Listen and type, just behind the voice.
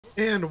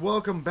And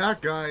welcome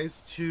back,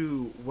 guys,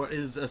 to what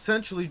is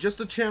essentially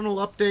just a channel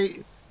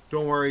update.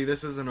 Don't worry,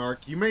 this is an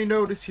arc. You may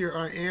notice here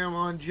I am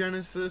on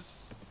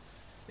Genesis.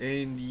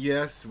 And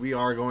yes, we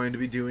are going to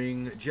be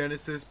doing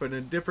Genesis, but in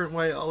a different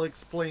way. I'll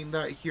explain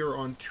that here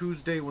on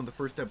Tuesday when the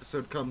first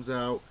episode comes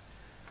out.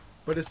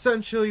 But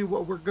essentially,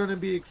 what we're going to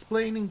be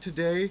explaining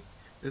today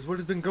is what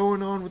has been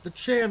going on with the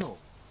channel.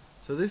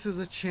 So this is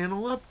a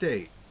channel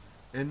update.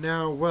 And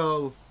now,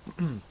 well,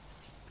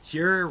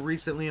 here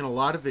recently in a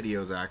lot of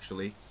videos,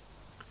 actually,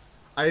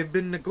 I've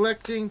been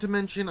neglecting to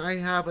mention I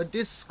have a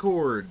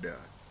Discord.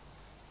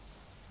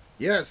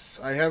 Yes,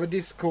 I have a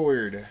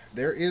Discord.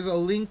 There is a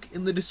link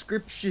in the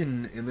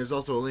description, and there's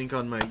also a link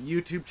on my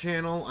YouTube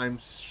channel. I'm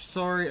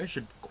sorry, I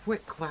should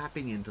quit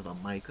clapping into the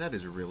mic. That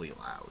is really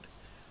loud.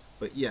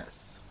 But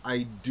yes,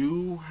 I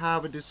do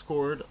have a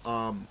Discord.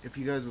 If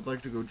you guys would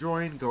like to go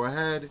join, go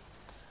ahead.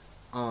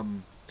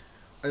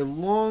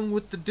 Along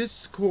with the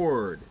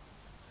Discord,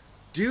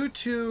 due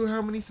to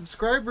how many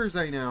subscribers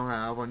I now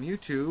have on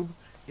YouTube,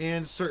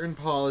 and certain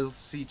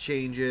policy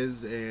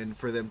changes, and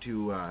for them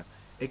to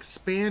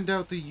expand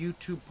out the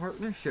YouTube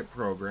partnership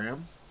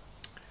program,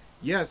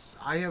 yes,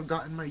 I have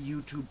gotten my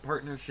YouTube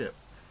partnership.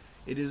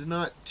 It is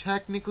not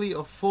technically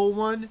a full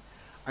one.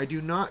 I do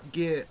not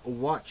get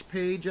watch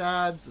page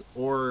ads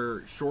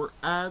or short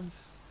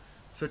ads,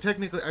 so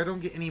technically I don't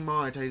get any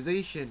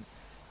monetization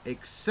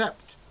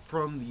except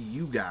from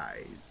you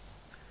guys.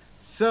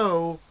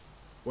 So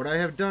what I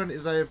have done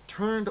is I have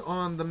turned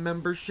on the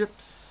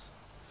memberships,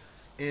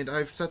 and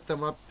I've set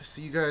them up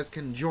so you guys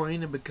can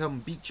join and become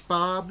Beach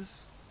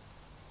Bobs.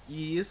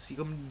 Yes, you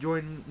can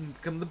join and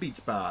become the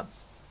Beach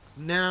Bobs.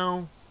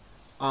 Now,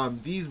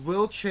 these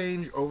will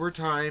change over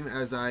time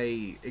as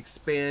I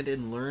expand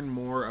and learn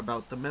more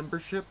about the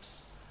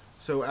memberships.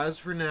 So as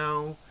for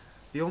now,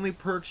 the only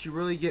perks you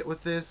really get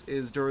with this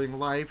is during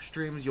live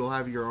streams you'll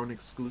have your own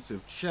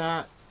exclusive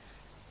chat,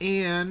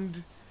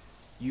 and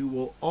you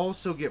will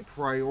also get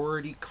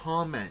priority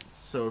comments.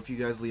 So if you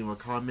guys leave a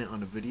comment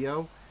on a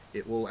video,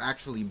 it will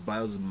actually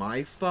buzz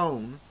my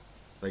phone,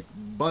 like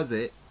buzz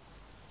it,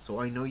 so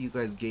I know you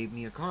guys gave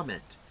me a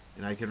comment,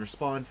 and I can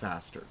respond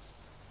faster.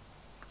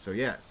 So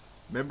yes,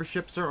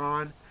 memberships are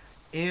on,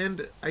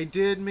 and I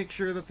did make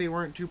sure that they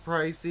weren't too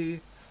pricey.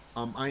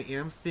 I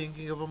am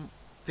thinking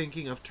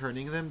of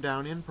turning them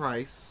down in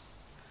price,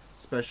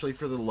 especially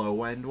for the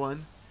low end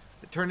one.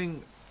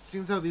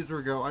 Since how these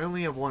will go, I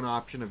only have one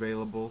option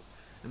available,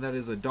 and that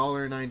is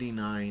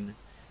 $1.99.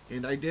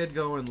 And I did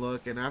go and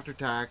look, and after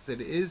tax, it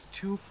is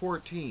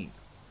 $2.14.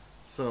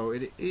 So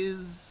it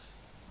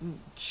is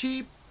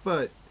cheap,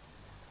 but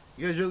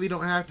you guys really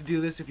don't have to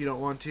do this if you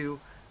don't want to.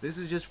 This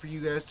is just for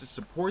you guys to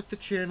support the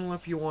channel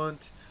if you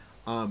want.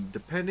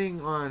 Depending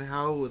on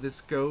how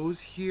this goes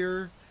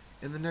here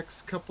in the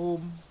next couple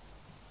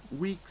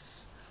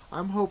weeks,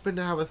 I'm hoping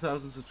to have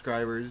 1,000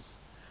 subscribers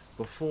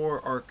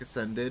before Arc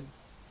Ascended.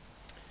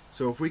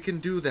 So if we can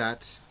do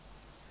that,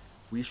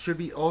 we should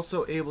be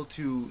also able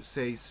to,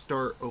 say,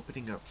 start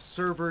opening up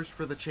servers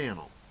for the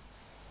channel.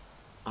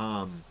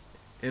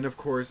 And of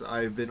course,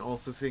 I've been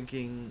also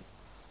thinking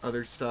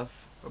other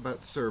stuff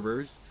about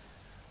servers.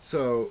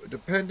 So,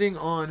 depending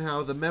on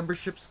how the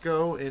memberships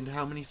go and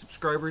how many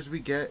subscribers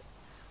we get,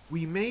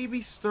 we may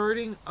be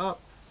starting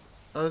up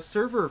a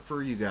server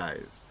for you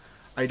guys.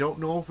 I don't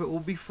know if it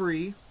will be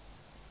free.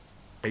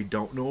 I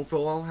don't know if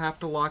I'll have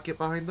to lock it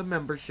behind the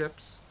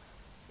memberships.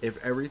 If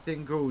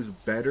everything goes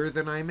better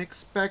than I'm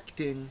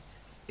expecting,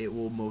 it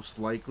will most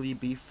likely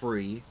be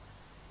free.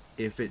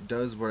 If it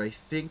does what I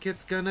think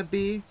it's gonna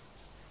be,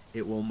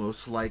 it will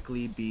most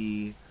likely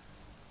be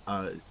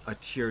a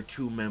tier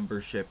 2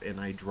 membership, and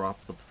I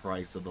drop the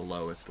price of the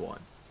lowest one.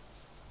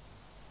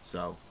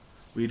 So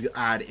we'd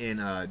add in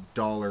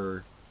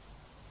 $1,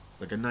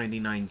 like a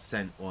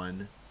 99-cent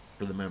one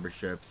for the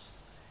memberships,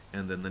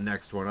 and then the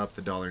next one up,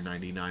 the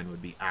 $1.99,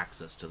 would be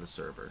access to the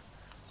server.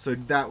 So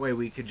that way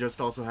we could just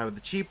also have the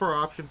cheaper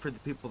option for the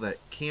people that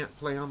can't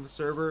play on the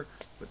server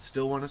but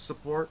still want to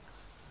support,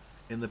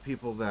 and the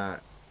people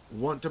that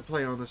want to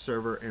play on the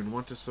server and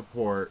want to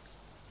support.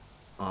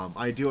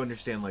 I do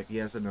understand, like,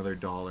 yes, another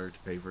 $1 to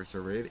pay for a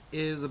server, it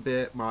is a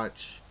bit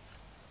much.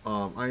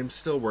 I am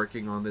still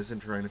working on this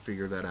and trying to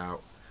figure that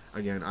out.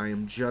 Again, I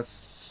am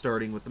just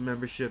starting with the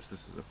memberships.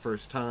 This is the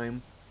first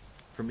time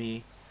for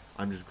me.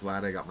 I'm just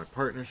glad I got my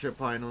partnership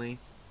finally.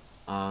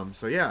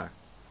 So yeah,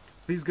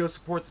 please go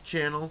support the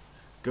channel.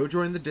 Go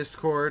join the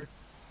Discord.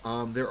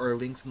 There are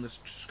links in the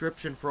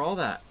description for all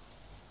that.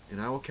 And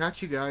I will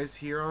catch you guys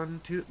here on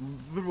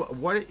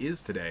what it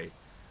is today.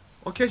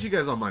 I'll catch you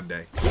guys on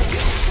Monday.